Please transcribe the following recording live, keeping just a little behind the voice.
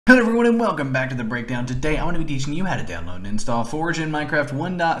Hello everyone and welcome back to the breakdown. Today I'm going to be teaching you how to download and install Forge in Minecraft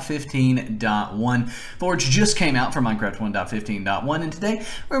 1.15.1. Forge just came out for Minecraft 1.15.1 and today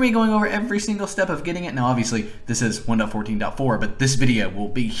we're going to be going over every single step of getting it. Now obviously this is 1.14.4 but this video will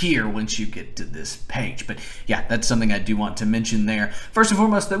be here once you get to this page. But yeah, that's something I do want to mention there. First and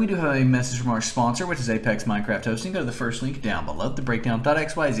foremost though, we do have a message from our sponsor, which is Apex Minecraft Hosting. Go to the first link down below,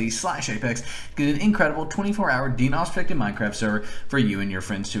 thebreakdown.xyz/Apex. Get an incredible 24-hour DNOS protected Minecraft server for you and your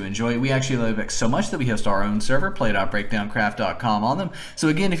friends to enjoy. We actually love Apex so much that we host our own server, play.breakdowncraft.com on them. So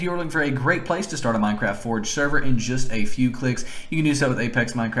again, if you're looking for a great place to start a Minecraft Forge server in just a few clicks, you can do so with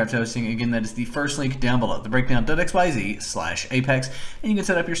Apex Minecraft Hosting. Again, that is the first link down below, thebreakdown.xyz/Apex, and you can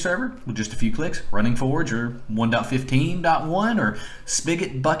set up your server with just a few clicks, running Forge or 1.15.1 or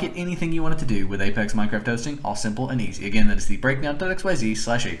Spigot, Bucket, anything you want it to do with Apex Minecraft Hosting, all simple and easy. Again, that is the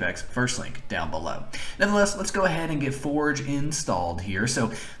breakdown.xyz/Apex, first link down below. Nevertheless, let's go ahead and get Forge installed here.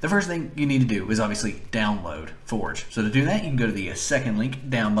 So the first thing you need to do is obviously download Forge. So to do that, you can go to the second link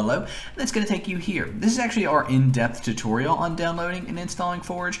down below, and that's going to take you here. This is actually our in-depth tutorial on downloading and installing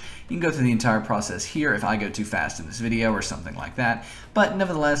Forge. You can go through the entire process here if I go too fast in this video or something like that. But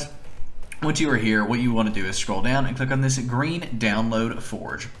nevertheless, once you are here, what you want to do is scroll down and click on this green Download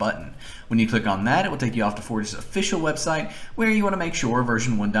Forge button. When you click on that, it will take you off to Forge's official website where you want to make sure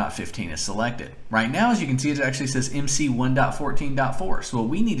version 1.15 is selected. Right now, as you can see, it actually says MC 1.14.4. So what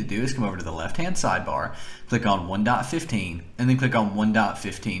we need to do is come over to the left-hand sidebar, click on 1.15, and then click on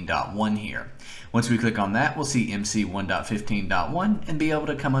 1.15.1 here. Once we click on that, we'll see MC 1.15.1 and be able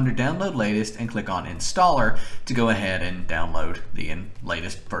to come under Download Latest and click on Installer to go ahead and download the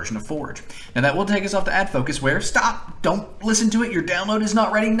latest version of Forge. Now that will take us off to Add Focus where, stop, don't listen to it, your download is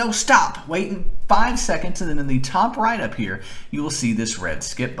not ready, no, stop. Wait in 5 seconds and then in the top right up here, you will see this red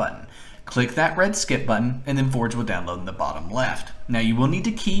skip button. Click that red skip button and then Forge will download in the bottom left. Now you will need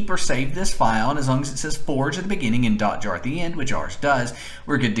to keep or save this file, and as long as it says Forge at the beginning and .jar at the end, which ours does,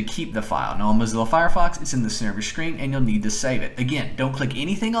 we're good to keep the file. Now on Mozilla Firefox, it's in the center of your screen and you'll need to save it. Again, don't click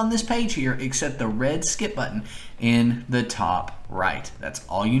anything on this page here except the red skip button in the top right. That's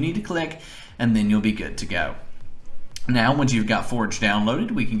all you need to click and then you'll be good to go. Now once you've got Forge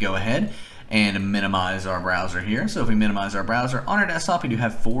downloaded, we can go ahead and minimize our browser here. So if we minimize our browser on our desktop, we do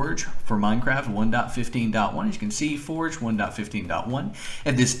have Forge for Minecraft 1.15.1. As you can see, Forge 1.15.1.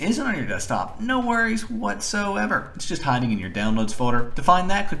 If this isn't on your desktop, no worries whatsoever. It's just hiding in your downloads folder. To find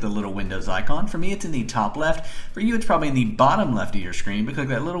that, click the little Windows icon. For me, it's in the top left. For you, it's probably in the bottom left of your screen, but click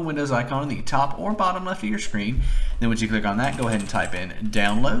that little Windows icon in the top or bottom left of your screen. Then once you click on that, go ahead and type in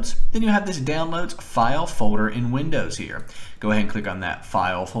Downloads. Then you have this Downloads file folder in Windows here. Go ahead and click on that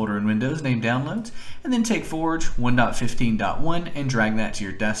file folder in Windows named Downloads, and then take Forge 1.15.1 and drag that to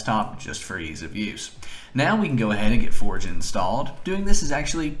your desktop just for ease of use. Now we can go ahead and get Forge installed. Doing this is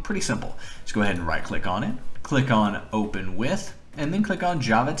actually pretty simple. Just go ahead and right click on it, click on Open With, and then click on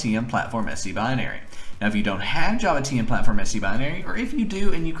Java TM Platform SC Binary. Now if you don't have Java TM Platform SC Binary, or if you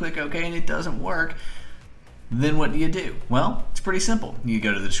do and you click OK and it doesn't work, then what do you do? Well, it's pretty simple. You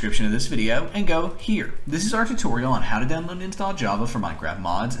go to the description of this video and go here. This is our tutorial on how to download and install Java for Minecraft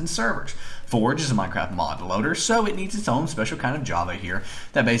mods and servers. Forge is a Minecraft mod loader, so it needs its own special kind of Java here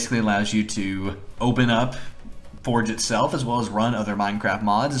that basically allows you to open up Forge itself, as well as run other Minecraft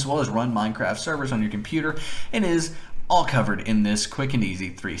mods, as well as run Minecraft servers on your computer. It is all covered in this quick and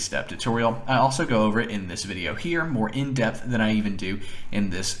easy 3-step tutorial. I also go over it in this video here, more in depth than I even do in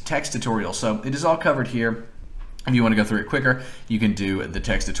this text tutorial. So it is all covered here. If you want to go through it quicker, you can do the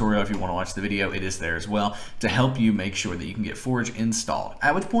text tutorial. If you want to watch the video, it is there as well to help you make sure that you can get Forge installed.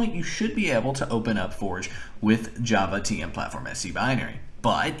 At which point you should be able to open up Forge with Java TM Platform SC Binary.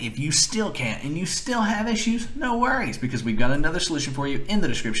 But if you still can't and you still have issues, no worries, because we've got another solution for you in the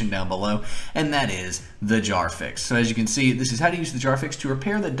description down below, and that is the jar fix. So as you can see, this is how to use the jar fix to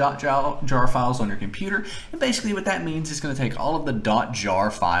repair the .jar files on your computer. And basically what that means is it's going to take all of the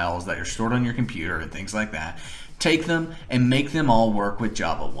 .jar files that are stored on your computer and things like that, take them and make them all work with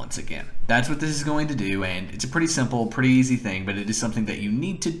Java once again. That's what this is going to do, and it's a pretty simple, pretty easy thing, but it is something that you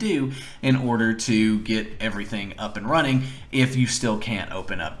need to do in order to get everything up and running if you still can't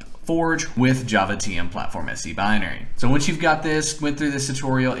open up Forge with Java TM Platform SC Binary. So once you've got this, went through this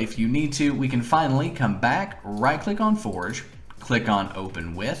tutorial, if you need to, we can finally come back, right click on Forge, click on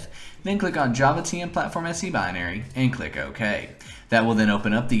Open With, then click on Java TM Platform SE Binary and click OK. That will then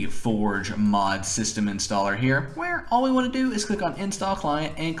open up the Forge mod system installer here, where all we want to do is click on Install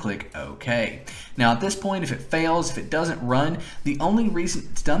Client and click OK. Now at this point, if it fails, if it doesn't run, the only reason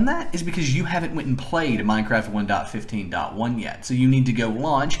it's done that is because you haven't went and played Minecraft 1.15.1 yet. So you need to go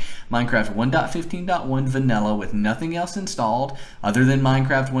launch Minecraft 1.15.1 vanilla with nothing else installed other than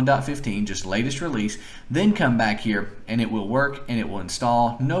Minecraft 1.15, just latest release, then come back here and it will work and it will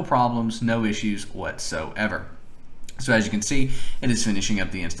install, no problems, no issues whatsoever. So as you can see, it is finishing up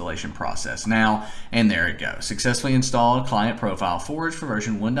the installation process now, and there it goes. Successfully installed client profile Forge for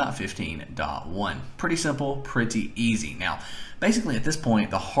version 1.15.1. Pretty simple, pretty easy. Now, basically at this point,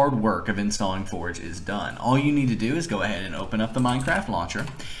 the hard work of installing Forge is done. All you need to do is go ahead and open up the Minecraft launcher,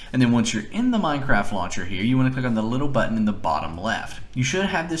 and then once you're in the Minecraft launcher here, you want to click on the little button in the bottom left. You should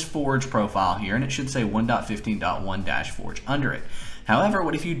have this Forge profile here, and it should say 1.15.1-Forge under it. However,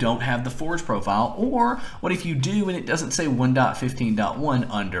 what if you don't have the Forge profile, or what if you do and it doesn't say 1.15.1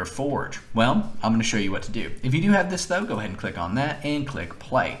 under Forge? Well, I'm going to show you what to do. If you do have this though, go ahead and click on that and click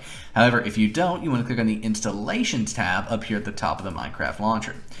play. However, if you don't, you want to click on the Installations tab up here at the top of the Minecraft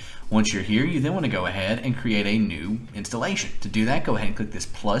launcher. Once you're here, you then want to go ahead and create a new installation. To do that, go ahead and click this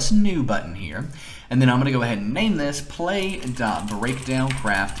plus new button here. And then I'm going to go ahead and name this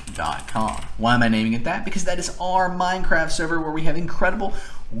play.breakdowncraft.com. Why am I naming it that? Because that is our Minecraft server where we have incredible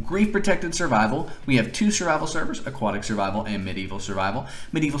grief protected survival. We have 2 survival servers, aquatic survival and medieval survival.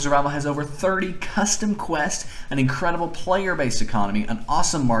 Medieval survival has over 30 custom quests, an incredible player-based economy, an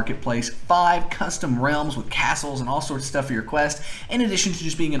awesome marketplace, 5 custom realms with castles and all sorts of stuff for your quest, in addition to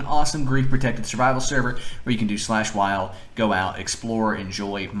just being an awesome grief protected survival server where you can do /wild, go out, explore,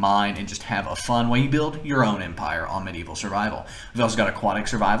 enjoy, mine, and just have a fun way you build your own empire on medieval survival. We've also got aquatic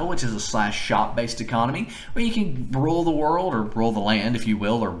survival, which is a /shop based economy where you can rule the world, or rule the land if you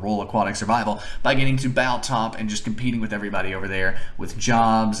will, or rule aquatic survival by getting to bow top and just competing with everybody over there with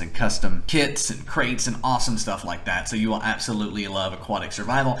jobs and custom kits and crates and awesome stuff like that. So you will absolutely love aquatic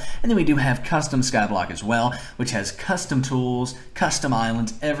survival. And then we do have custom skyblock as well, which has custom tools, custom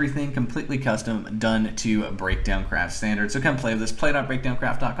islands, everything completely custom, done to Breakdowncraft standards. So come play with us.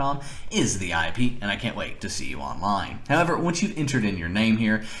 Play.breakdowncraft.com is the IP, and I can't wait to see you online. However, once you've entered in your name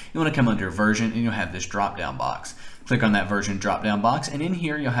here, you want to come under version and you'll have this drop down box. Click on that version drop-down box, and in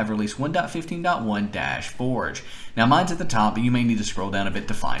here you'll have release 1.15.1-Forge. Now mine's at the top, but you may need to scroll down a bit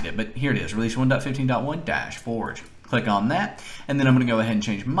to find it, but here it is, release 1.15.1-Forge. Click on that, and then I'm going to go ahead and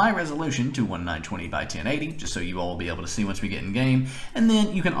change my resolution to 1920 by 1080, just so you all will be able to see once we get in game. And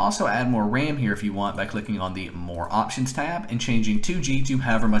then you can also add more RAM here if you want by clicking on the More Options tab and changing 2G to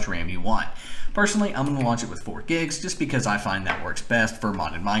however much RAM you want. Personally, I'm going to launch it with 4 gigs just because I find that works best for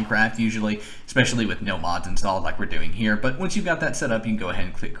modded Minecraft usually, especially with no mods installed like we're doing here. But once you've got that set up, you can go ahead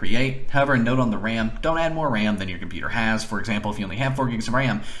and click Create. However, a note on the RAM, don't add more RAM than your computer has. For example, if you only have 4 gigs of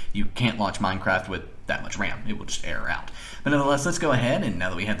RAM, you can't launch Minecraft with that much RAM. It will just error out. But nonetheless, let's go ahead, and now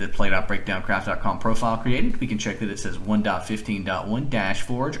that we have the play.breakdowncraft.com profile created, we can check that it says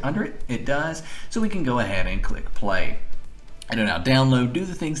 1.15.1-Forge under it. It does, so we can go ahead and click Play. It'll now download, do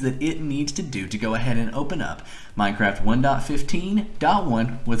the things that it needs to do to go ahead and open up Minecraft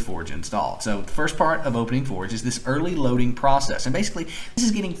 1.15.1 with Forge installed. So the first part of opening Forge is this early loading process. And basically, this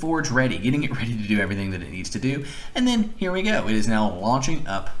is getting Forge ready, getting it ready to do everything that it needs to do. And then here we go. It is now launching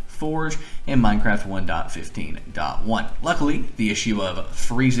up Forge in Minecraft 1.15.1. Luckily, the issue of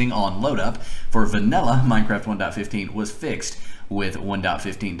freezing on load up for vanilla Minecraft 1.15 was fixed with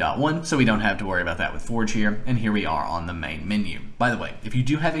 1.15.1, so we don't have to worry about that with Forge here, and here we are on the main menu. By the way, if you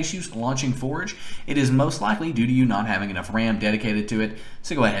do have issues launching Forge, it is most likely due to you not having enough RAM dedicated to it,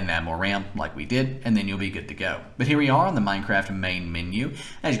 so go ahead and add more RAM like we did, and then you'll be good to go. But here we are on the Minecraft main menu.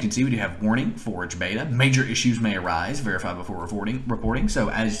 As you can see, we do have warning, Forge beta, major issues may arise, verify before reporting, so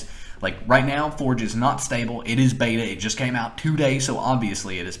as like right now, Forge is not stable. It is beta. It just came out today, so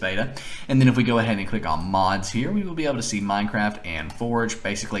obviously it is beta. And then if we go ahead and click on mods here, we will be able to see Minecraft and Forge,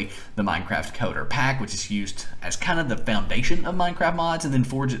 basically the Minecraft Coder Pack, which is used as kind of the foundation of Minecraft mods, and then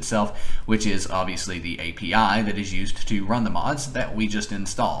Forge itself, which is obviously the API that is used to run the mods that we just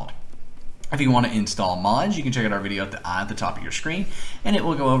installed. If you want to install mods, you can check out our video at the top of your screen, and it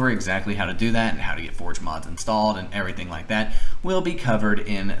will go over exactly how to do that and how to get Forge mods installed and everything like that will be covered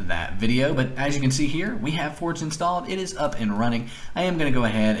in that video. But as you can see here, we have Forge installed. It is up and running. I am going to go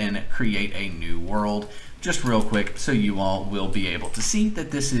ahead and create a new world just real quick so you all will be able to see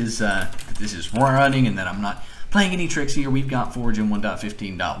that this is running and that I'm not playing any tricks here. We've got Forge in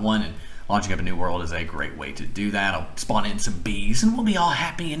 1.15.1 and launching up a new world is a great way to do that. I'll spawn in some bees and we'll be all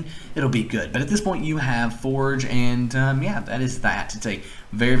happy and it'll be good. But at this point you have Forge, and yeah, that is that. It's a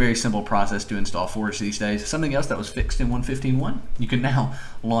very, very simple process to install Forge these days. Something else that was fixed in 1.15.1, you can now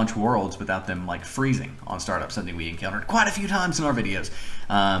launch worlds without them like freezing on startup, something we encountered quite a few times in our videos.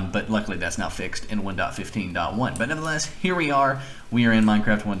 But luckily that's now fixed in 1.15.1. But nevertheless, here we are. We are in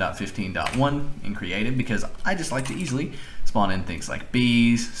Minecraft 1.15.1 in creative, because I just like to easily spawn in things like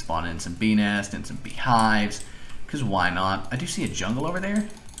bees, spawn in some bee nests and some beehives, because why not? I do see a jungle over there.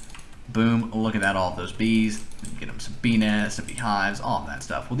 Boom, look at that, all of those bees. Get them some bee nests, some beehives, all of that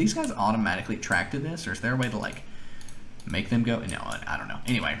stuff. Will these guys automatically track to this, or is there a way to like make them go? No, I don't know.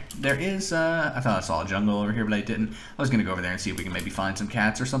 Anyway, there is, I thought I saw a jungle over here, but I didn't. I was going to go over there and see if we can maybe find some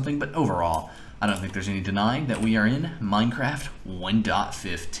cats or something, but overall, I don't think there's any denying that we are in Minecraft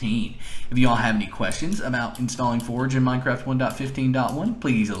 1.15. If you all have any questions about installing Forge in Minecraft 1.15.1,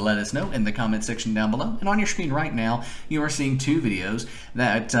 please let us know in the comment section down below. And on your screen right now, you are seeing two videos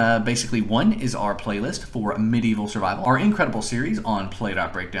that basically, one is our playlist for Medieval Survival, our incredible series on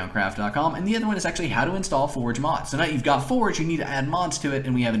play.breakdowncraft.com, and the other one is actually how to install Forge mods. So now you've got Forge, you need to add mods to it,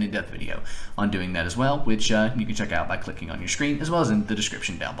 and we have an in-depth video on doing that as well, which you can check out by clicking on your screen, as well as in the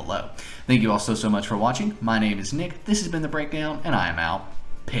description down below. Thank you all so much for watching. My name is Nick, this has been The Breakdown, and I am out.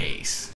 Peace.